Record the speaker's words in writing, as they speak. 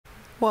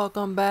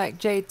Welcome back,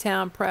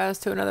 J-Town Press,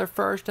 to another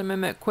First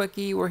Amendment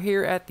Quickie. We're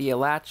here at the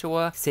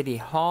Alachua City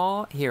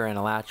Hall here in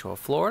Alachua,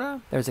 Florida.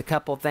 There's a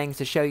couple things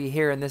to show you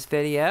here in this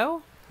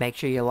video. Make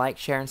sure you like,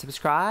 share, and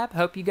subscribe.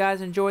 Hope you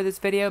guys enjoy this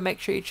video. Make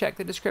sure you check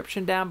the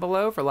description down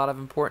below for a lot of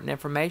important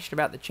information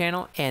about the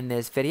channel and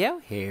this video.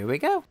 Here we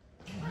go.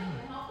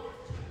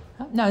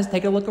 No, just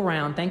take a look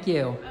around. Thank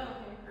you. Oh, okay.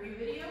 Are you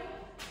video?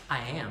 I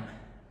am.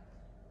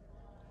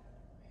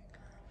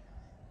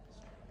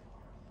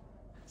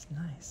 That's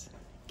nice.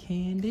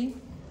 Candy.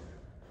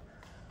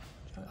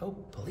 Oh,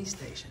 police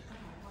station.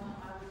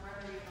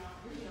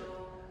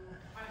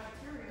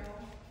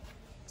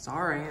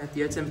 Sorry,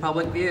 it's in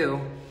public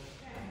view.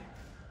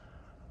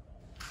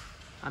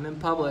 I'm in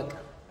public.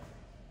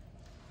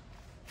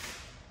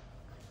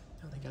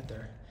 Oh,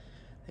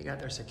 they got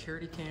their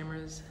security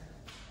cameras.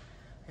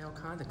 They got all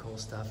kinds of cool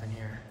stuff in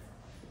here.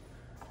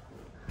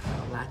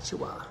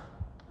 Alachua.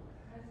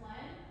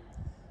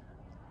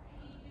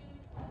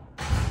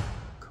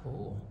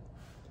 Cool.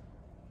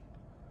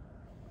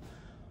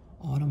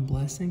 Autumn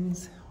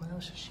blessings. What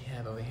else does she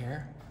have over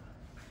here?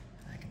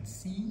 I can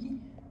see.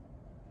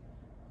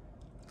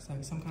 Looks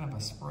like some kind of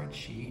a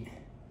spreadsheet.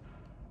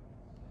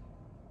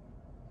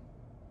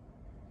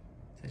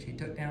 So she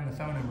took down the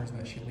phone numbers,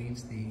 but she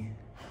leaves the...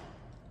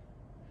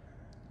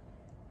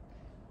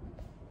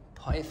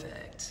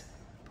 Perfect.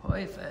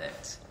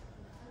 Perfect.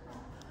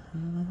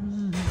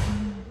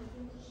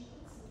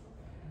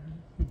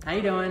 How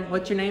you doing?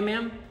 What's your name,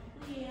 ma'am?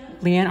 Leanne.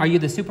 Leanne, are you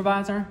the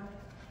supervisor?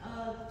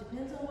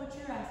 Depends on what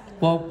you're asking.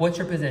 Well, what's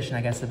your position,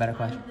 I guess is a better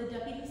question. I'm the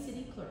deputy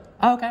city clerk.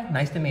 Oh, okay.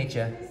 Nice to meet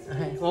you.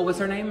 Okay. What was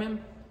her name, ma'am?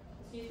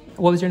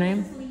 What was your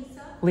name?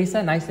 Lisa.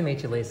 Lisa? Nice to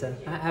meet you, Lisa.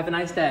 Have a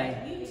nice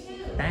day. You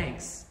too.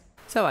 Thanks.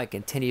 So I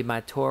continued my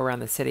tour around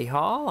the City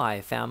Hall.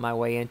 I found my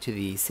way into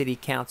the City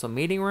Council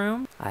meeting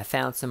room. I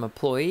found some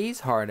employees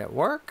hard at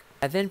work.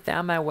 I then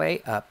found my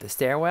way up the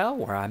stairwell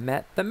where I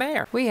met the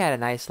mayor. We had a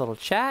nice little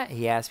chat.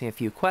 He asked me a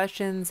few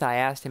questions. I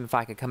asked him if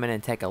I could come in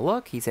and take a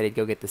look. He said he'd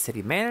go get the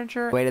city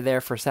manager. Waited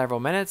there for several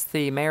minutes.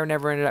 The mayor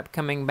never ended up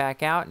coming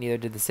back out, neither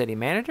did the city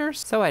manager,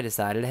 so I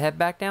decided to head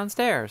back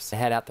downstairs. To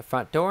head out the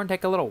front door and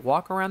take a little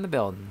walk around the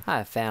building.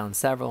 I found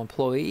several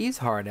employees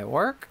hard at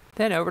work.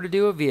 Then over to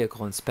do a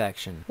vehicle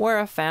inspection, where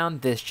I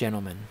found this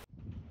gentleman.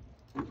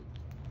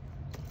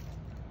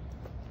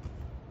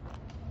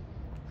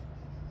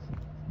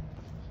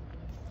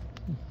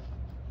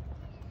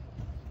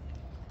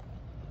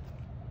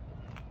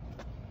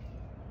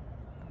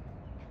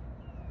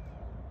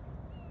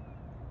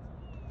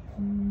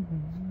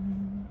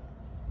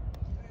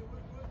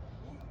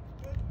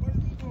 What are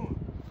you doing?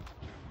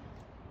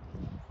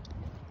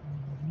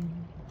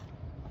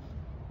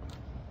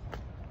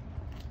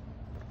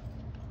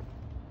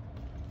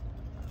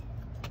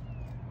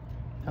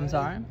 I'm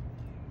sorry?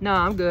 No,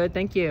 I'm good,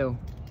 thank you.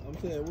 I'm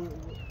saying,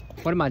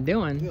 What am I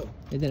doing? Yeah.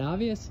 Is it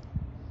obvious?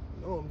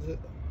 No, I'm just,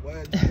 why are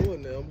you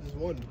doing that? I'm just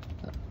wondering.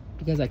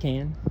 Because I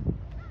can.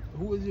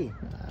 Who is you?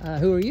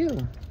 Who are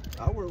you?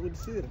 I work with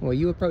the city. Well,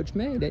 you approached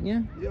me, didn't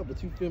you? Yeah,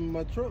 but you filming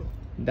my truck.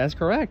 That's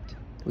correct.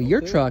 Well,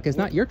 your Okay. truck is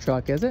not your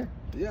truck, is it?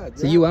 Yeah, I drive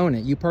So you it. own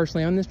it. You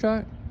personally own this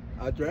truck?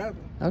 I drive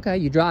it. Okay,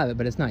 you drive it,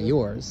 but it's not Yeah.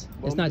 yours.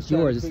 Well, It's I'm not just trying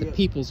to yours, it's the figure-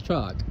 people's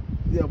truck.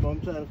 Yeah, but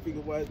I'm trying to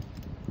figure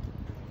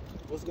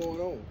what's going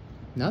on.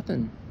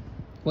 Nothing.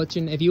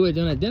 If you would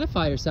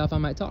identify yourself, I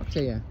might talk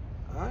to you.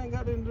 I ain't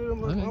got anything to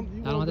do. Okay.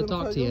 You I don't have to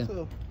talk to you.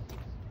 yourself.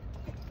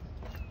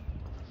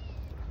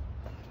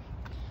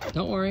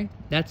 Don't worry.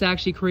 That's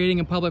actually creating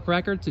a public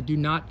record, so do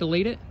not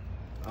delete it.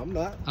 I'm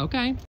not.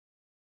 Okay.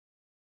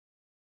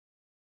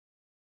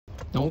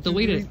 Don't you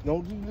delete it.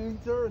 Don't you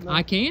delete her? No.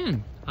 I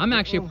can. I'm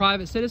actually a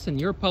private citizen.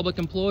 You're a public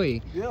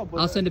employee. Yeah,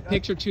 but I'll send a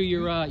picture to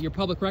your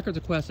public records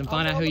request and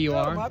find out who you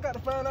are. I got to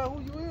find out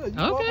who you is.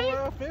 You Okay. walk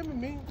around filming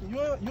me. You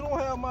don't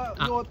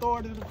have your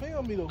authority to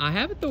film me though. I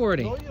have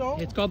authority. No, you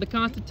don't. It's called the You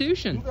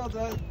Constitution. got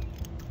to,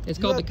 It's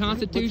you called the have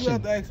to- But you Constitution.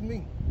 have to ask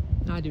me.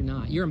 I do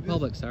not. You're in Yeah.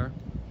 public, sir.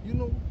 You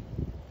know.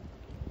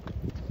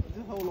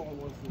 Just hold on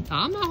one second.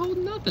 I'm not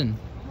holding nothing.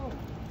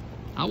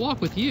 I'll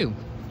walk with you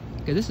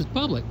because this is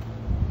public.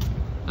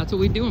 That's what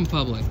we do in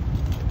public.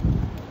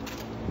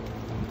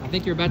 I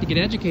think you're about to get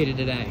educated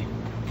today.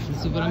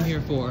 This is what I'm here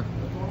for. If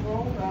I'm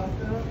wrong, I'll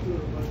stand up to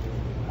it,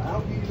 but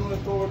I'll give you no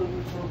authority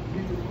from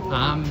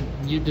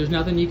people. There's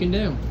nothing you can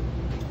do.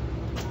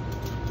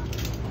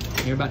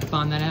 You're about to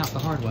find that out the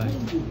hard way.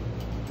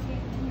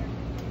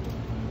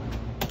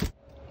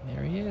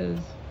 There he is.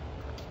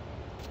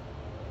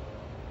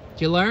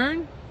 Did you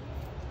learn?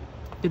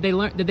 Did they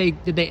learn? Did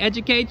they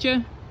educate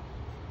you?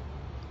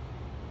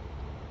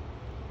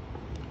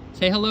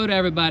 Say hello to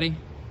everybody.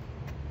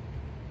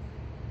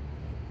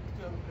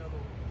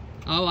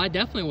 Oh, I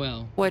definitely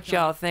will. What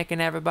y'all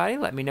thinking, everybody?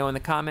 Let me know in the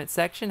comment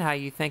section how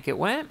you think it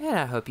went. And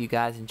I hope you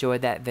guys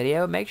enjoyed that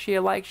video. Make sure you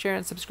like, share,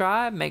 and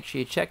subscribe. Make sure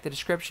you check the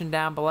description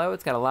down below.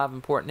 It's got a lot of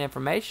important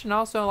information.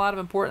 Also a lot of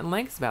important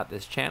links about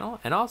this channel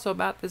and also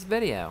about this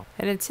video.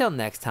 And until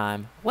next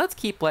time, let's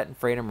keep letting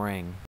freedom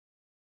ring.